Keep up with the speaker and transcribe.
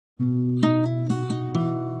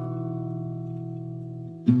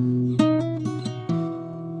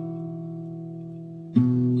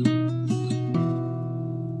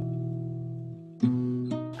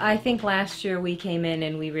I think last year we came in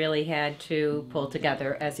and we really had to pull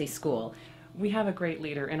together as a school. We have a great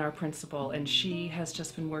leader in our principal, and she has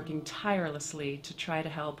just been working tirelessly to try to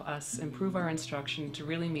help us improve our instruction to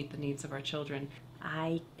really meet the needs of our children.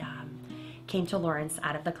 I came to Lawrence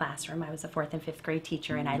out of the classroom. I was a 4th and 5th grade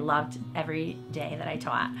teacher, and I loved every day that I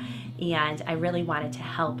taught. And I really wanted to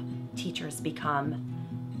help teachers become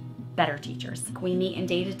better teachers. We meet in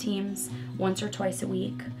data teams once or twice a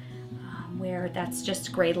week, where that's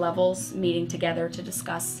just grade levels meeting together to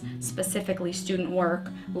discuss specifically student work,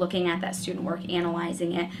 looking at that student work,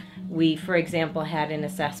 analyzing it. We, for example, had an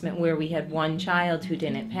assessment where we had one child who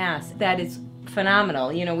didn't pass. That is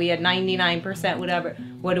phenomenal. You know, we had 99% whatever.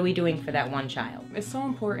 What are we doing for that one child? It's so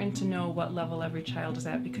important to know what level every child is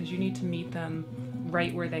at, because you need to meet them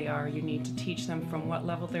right where they are. You need to teach them from what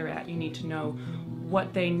level they're at. You need to know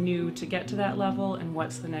what they knew to get to that level and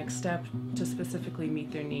what's the next step to specifically meet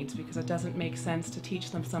their needs, because it doesn't make sense to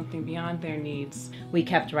teach them something beyond their needs. We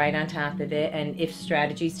kept right on top of it, and if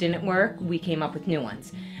strategies didn't work, we came up with new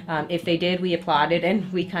ones. If they did, we applauded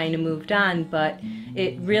and we kind of moved on, but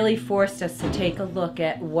it really forced us to take a look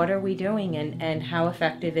at what are we doing and how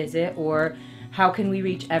effective is it, or how can we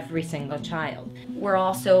reach every single child. We're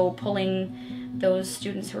also pulling those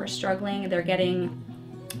students who are struggling. They're getting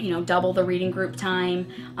double the reading group time.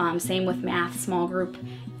 Same with math, small group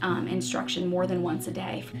instruction more than once a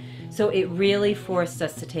day. So it really forced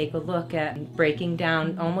us to take a look at breaking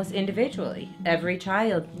down almost individually. Every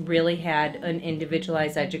child really had an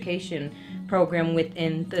individualized education program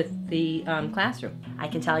within the classroom. I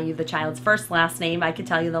can tell you the child's first, last name. I can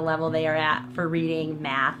tell you the level they are at for reading,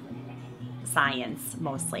 math, science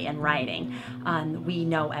mostly, and writing. We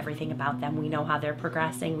know everything about them. We know how they're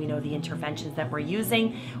progressing. We know the interventions that we're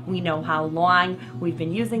using. We know how long we've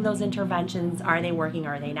been using those interventions. Are they working?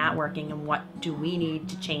 Are they not working? And what do we need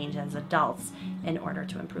to change as adults in order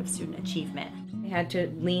to improve student achievement? We had to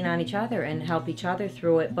lean on each other and help each other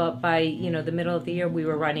through it, but by the middle of the year we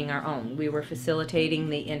were running our own. We were facilitating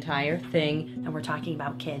the entire thing. And we're talking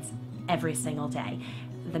about kids every single day.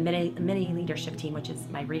 The mini leadership team, which is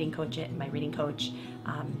my reading coach, and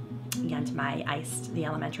my ICE, the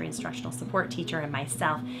elementary instructional support teacher, and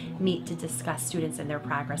myself meet to discuss students and their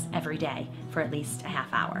progress every day for at least a half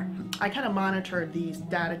hour. I kind of monitored these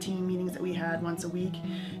data team meetings that we had once a week,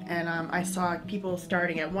 and I saw people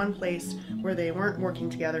starting at one place where they weren't working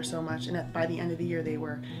together so much, and by the end of the year they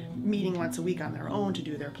were meeting once a week on their own to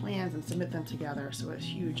do their plans and submit them together, so a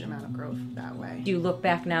huge amount of growth that way. You look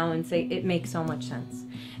back now and say it makes so much sense.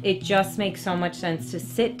 It just makes so much sense to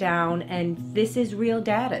sit down, and this is real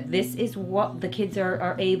data. This is what the kids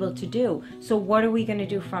are able to do. So what are we going to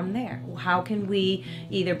do from there? How can we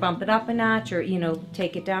either bump it up a notch or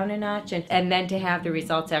take it down a notch, and then to have the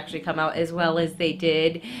results actually come out as well as they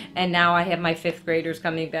did. And now I have my 5th graders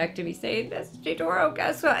coming back to me saying, "Miss Toro,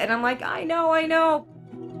 guess what?" And I'm like, I know.